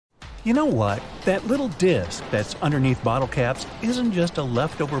You know what? That little disc that's underneath bottle caps isn't just a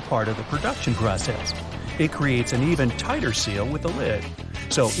leftover part of the production process. It creates an even tighter seal with the lid.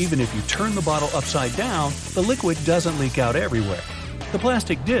 So even if you turn the bottle upside down, the liquid doesn't leak out everywhere. The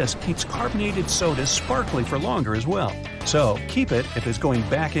plastic disc keeps carbonated soda sparkly for longer as well. So keep it if it's going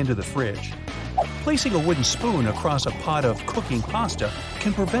back into the fridge. Placing a wooden spoon across a pot of cooking pasta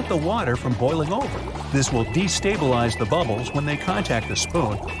can prevent the water from boiling over. This will destabilize the bubbles when they contact the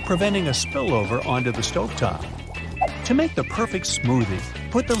spoon, preventing a spillover onto the stovetop. To make the perfect smoothie,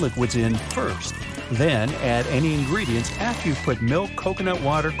 put the liquids in first. Then add any ingredients after you've put milk, coconut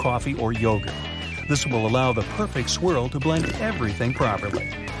water, coffee, or yogurt. This will allow the perfect swirl to blend everything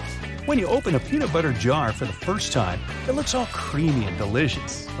properly. When you open a peanut butter jar for the first time, it looks all creamy and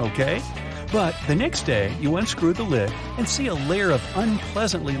delicious, okay? But the next day, you unscrew the lid and see a layer of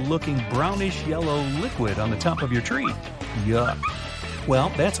unpleasantly looking brownish yellow liquid on the top of your treat. Yuck.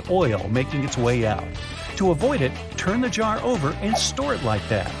 Well, that's oil making its way out. To avoid it, turn the jar over and store it like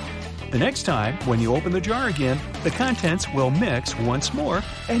that. The next time, when you open the jar again, the contents will mix once more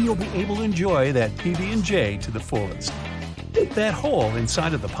and you'll be able to enjoy that PB&J to the fullest. That hole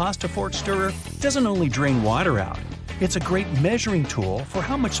inside of the pasta fork stirrer doesn't only drain water out, it's a great measuring tool for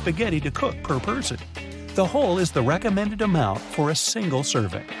how much spaghetti to cook per person. The hole is the recommended amount for a single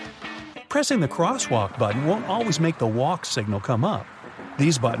serving. Pressing the crosswalk button won't always make the walk signal come up.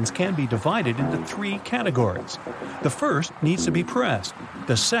 These buttons can be divided into 3 categories. The first needs to be pressed,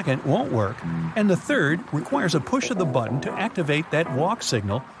 the second won't work, and the third requires a push of the button to activate that walk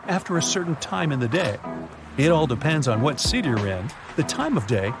signal after a certain time in the day. It all depends on what city you're in, the time of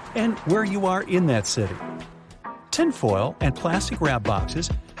day, and where you are in that city. Tinfoil and plastic wrap boxes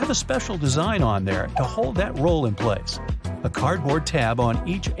have a special design on there to hold that roll in place. A cardboard tab on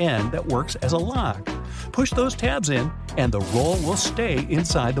each end that works as a lock. Push those tabs in, and the roll will stay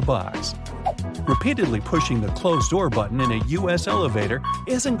inside the box. Repeatedly pushing the close door button in a U.S. elevator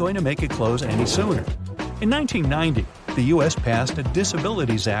isn't going to make it close any sooner. In 1990, the U.S. passed a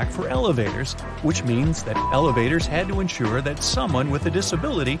Disabilities Act for elevators, which means that elevators had to ensure that someone with a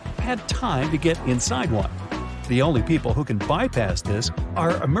disability had time to get inside one. The only people who can bypass this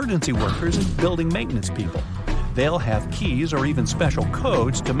are emergency workers and building maintenance people. They'll have keys or even special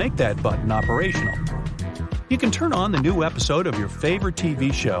codes to make that button operational. You can turn on the new episode of your favorite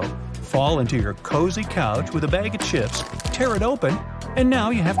TV show, fall into your cozy couch with a bag of chips, tear it open, and now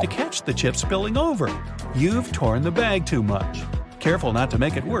you have to catch the chips spilling over. You've torn the bag too much. Careful not to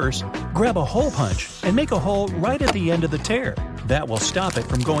make it worse, grab a hole punch and make a hole right at the end of the tear. That will stop it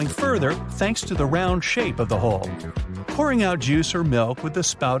from going further thanks to the round shape of the hole. Pouring out juice or milk with the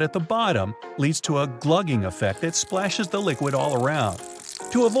spout at the bottom leads to a glugging effect that splashes the liquid all around.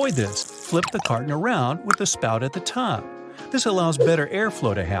 To avoid this, flip the carton around with the spout at the top. This allows better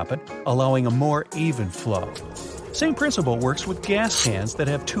airflow to happen, allowing a more even flow. Same principle works with gas cans that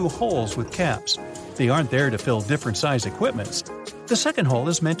have 2 holes with caps. They aren't there to fill different size equipments. The second hole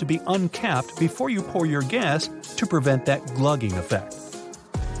is meant to be uncapped before you pour your gas to prevent that glugging effect.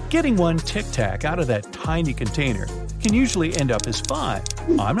 Getting one Tic Tac out of that tiny container can usually end up as 5.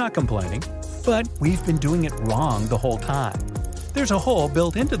 I'm not complaining, but we've been doing it wrong the whole time. There's a hole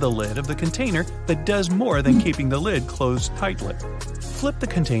built into the lid of the container that does more than keeping the lid closed tightly. Flip the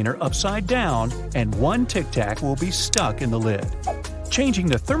container upside down and 1 Tic Tac will be stuck in the lid. Changing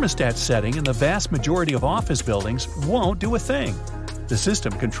the thermostat setting in the vast majority of office buildings won't do a thing. The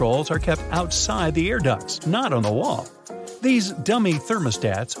system controls are kept outside the air ducts, not on the wall. These dummy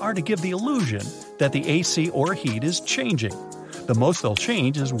thermostats are to give the illusion that the AC or heat is changing. The most they'll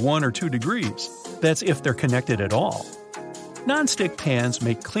change is 1 or 2 degrees. That's if they're connected at all. Non-stick pans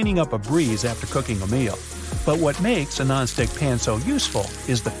make cleaning up a breeze after cooking a meal. But what makes a non-stick pan so useful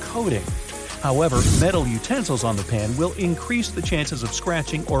is the coating. However, metal utensils on the pan will increase the chances of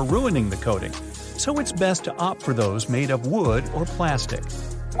scratching or ruining the coating, so it's best to opt for those made of wood or plastic.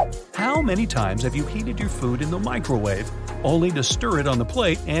 How many times have you heated your food in the microwave only to stir it on the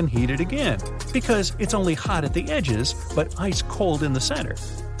plate and heat it again, because it's only hot at the edges but ice cold in the center?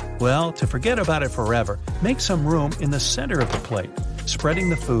 Well, to forget about it forever, make some room in the center of the plate, spreading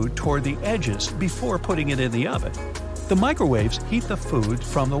the food toward the edges before putting it in the oven. The microwaves heat the food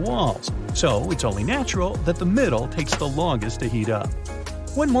from the walls, so it's only natural that the middle takes the longest to heat up.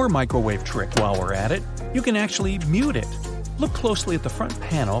 One more microwave trick while we're at it, you can actually mute it. Look closely at the front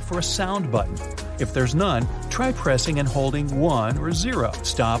panel for a sound button. If there's none, try pressing and holding 1 or 0,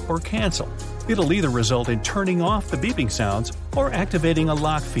 stop or cancel. It'll either result in turning off the beeping sounds or activating a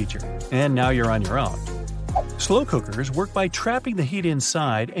lock feature, and now you're on your own. Slow cookers work by trapping the heat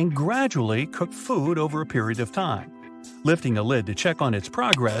inside and gradually cook food over a period of time. Lifting a lid to check on its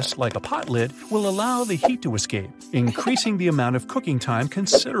progress, like a pot lid, will allow the heat to escape, increasing the amount of cooking time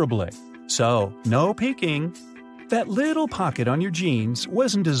considerably. So, no peeking. That little pocket on your jeans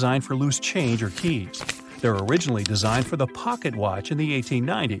wasn't designed for loose change or keys. They're originally designed for the pocket watch in the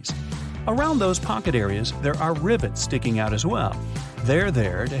 1890s. Around those pocket areas, there are rivets sticking out as well. They're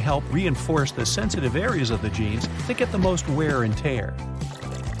there to help reinforce the sensitive areas of the jeans that get the most wear and tear.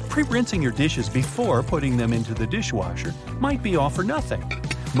 Pre-rinsing your dishes before putting them into the dishwasher might be all for nothing.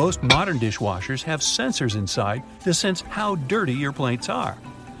 Most modern dishwashers have sensors inside to sense how dirty your plates are.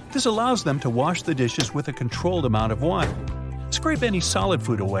 This allows them to wash the dishes with a controlled amount of water. Scrape any solid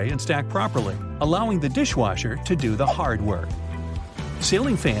food away and stack properly, allowing the dishwasher to do the hard work.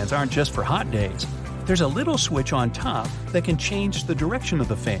 Ceiling fans aren't just for hot days. There's a little switch on top that can change the direction of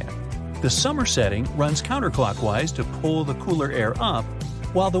the fan. The summer setting runs counterclockwise to pull the cooler air up,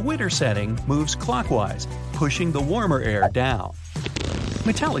 while the winter setting moves clockwise, pushing the warmer air down.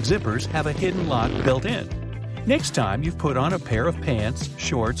 Metallic zippers have a hidden lock built in. Next time you've put on a pair of pants,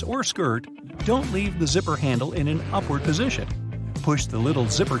 shorts, or skirt, don't leave the zipper handle in an upward position. Push the little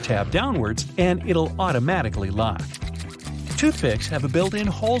zipper tab downwards and it'll automatically lock. Toothpicks have a built-in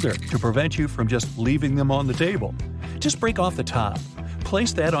holder to prevent you from just leaving them on the table. Just break off the top.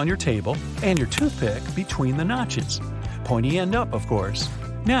 Place that on your table and your toothpick between the notches. Pointy end up, of course.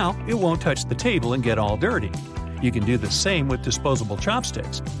 Now, it won't touch the table and get all dirty. You can do the same with disposable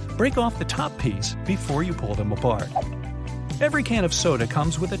chopsticks. Break off the top piece before you pull them apart. Every can of soda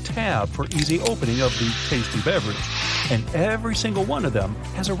comes with a tab for easy opening of the tasty beverage, and every single one of them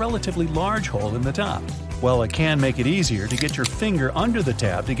has a relatively large hole in the top. While it can make it easier to get your finger under the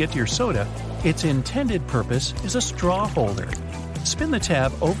tab to get to your soda, its intended purpose is a straw holder. Spin the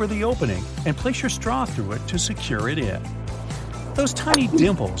tab over the opening and place your straw through it to secure it in. Those tiny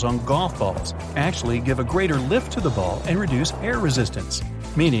dimples on golf balls actually give a greater lift to the ball and reduce air resistance,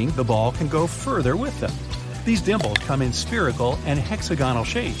 meaning the ball can go further with them. These dimples come in spherical and hexagonal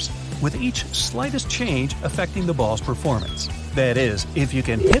shapes, with each slightest change affecting the ball's performance. That is, if you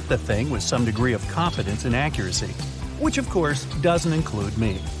can hit the thing with some degree of confidence and accuracy, which of course doesn't include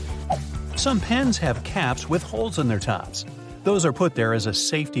me. Some pens have caps with holes in their tops. Those are put there as a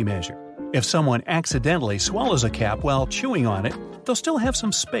safety measure. If someone accidentally swallows a cap while chewing on it, they'll still have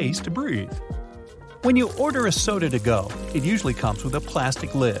some space to breathe. When you order a soda to go, it usually comes with a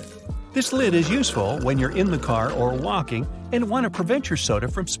plastic lid. This lid is useful when you're in the car or walking and want to prevent your soda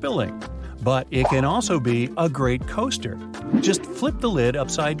from spilling. But it can also be a great coaster. Just flip the lid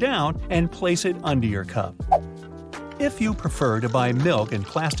upside down and place it under your cup. If you prefer to buy milk in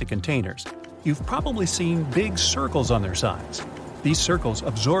plastic containers, you've probably seen big circles on their sides. These circles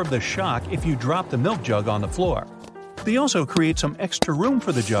absorb the shock if you drop the milk jug on the floor. They also create some extra room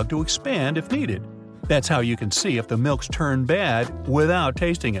for the jug to expand if needed. That's how you can see if the milk's turned bad without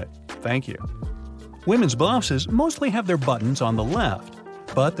tasting it. Thank you. Women's blouses mostly have their buttons on the left,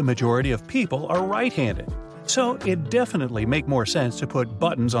 but the majority of people are right-handed, so it definitely makes more sense to put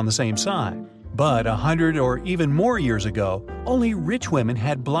buttons on the same side. But 100 or even more years ago, only rich women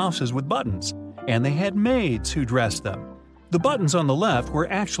had blouses with buttons, and they had maids who dressed them. The buttons on the left were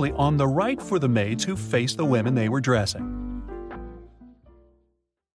actually on the right for the maids who faced the women they were dressing.